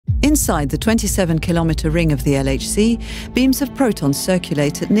Inside the 27-kilometre ring of the LHC, beams of protons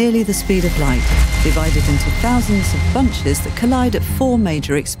circulate at nearly the speed of light, divided into thousands of bunches that collide at 4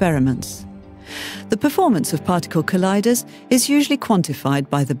 major experiments. The performance of particle colliders is usually quantified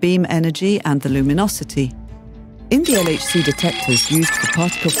by the beam energy and the luminosity. In the LHC detectors used for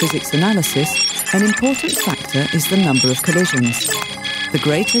particle physics analysis, an important factor is the number of collisions. The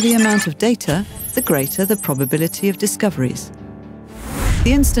greater the amount of data, the greater the probability of discoveries.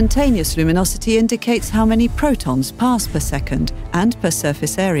 The instantaneous luminosity indicates how many protons pass per second and per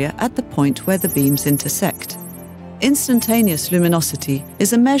surface area at the point where the beams intersect. Instantaneous luminosity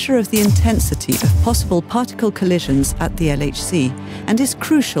is a measure of the intensity of possible particle collisions at the LHC and is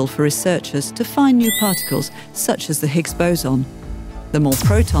crucial for researchers to find new particles such as the Higgs boson. The more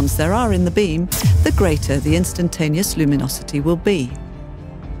protons there are in the beam, the greater the instantaneous luminosity will be.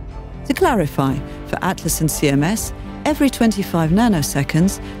 To clarify, for ATLAS and CMS, every 25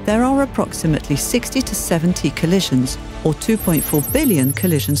 nanoseconds, there are approximately 60 to 70 collisions, or 2.4 billion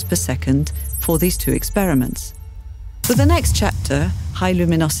collisions per second, for these 2 experiments. For the next chapter,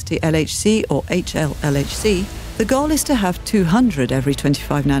 High-Luminosity LHC or HL-LHC, the goal is to have 200 every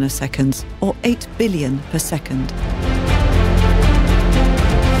 25 nanoseconds, or 8 billion per second.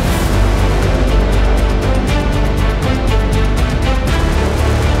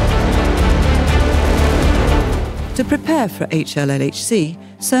 To prepare for HL-LHC,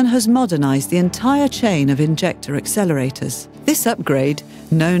 CERN has modernized the entire chain of injector accelerators. This upgrade,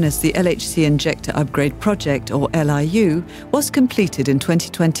 known as the LHC Injector Upgrade project or LIU, was completed in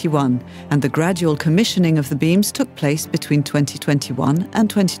 2021, and the gradual commissioning of the beams took place between 2021 and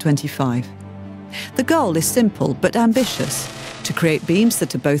 2025. The goal is simple but ambitious: to create beams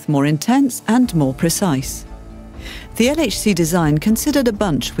that are both more intense and more precise. The LHC design considered a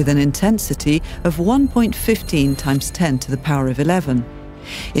bunch with an intensity of 1.15 times 10 to the power of 11.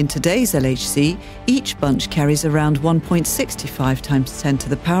 In today's LHC, each bunch carries around 1.65 times 10 to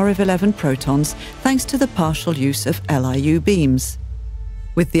the power of 11 protons thanks to the partial use of LIU beams.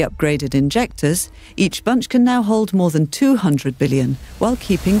 With the upgraded injectors, each bunch can now hold more than 200 billion while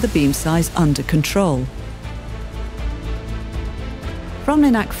keeping the beam size under control. From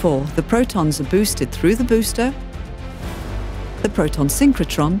LINAC 4, the protons are boosted through the booster, the proton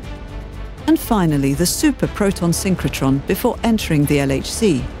synchrotron, and finally the super proton synchrotron before entering the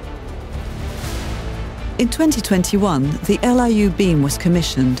LHC. In 2021, the LIU beam was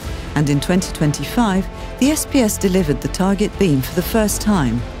commissioned, and in 2025, the SPS delivered the target beam for the first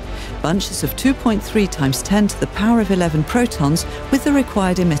time. Bunches of 2.3 times 10 to the power of 11 protons with the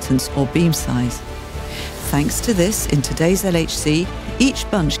required emittance or beam size. Thanks to this, in today's LHC, each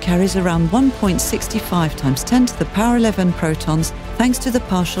bunch carries around 1.65 times 10 to the power 11 protons thanks to the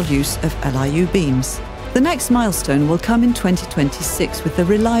partial use of LIU beams. The next milestone will come in 2026 with the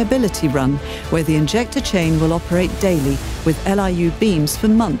reliability run, where the injector chain will operate daily with LIU beams for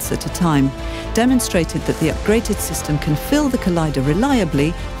months at a time, demonstrated that the upgraded system can fill the collider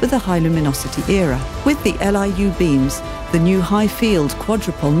reliably for the high-luminosity era. With the LIU beams, the new high-field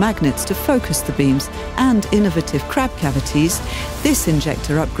quadrupole magnets to focus the beams, and innovative crab cavities, this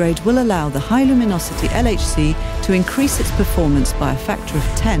injector upgrade will allow the high-luminosity LHC to increase its performance by a factor of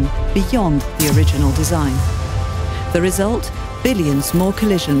 10 beyond the original design. The result? Billions more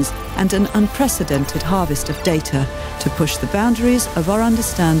collisions and an unprecedented harvest of data to push the boundaries of our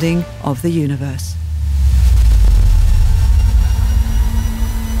understanding of the universe.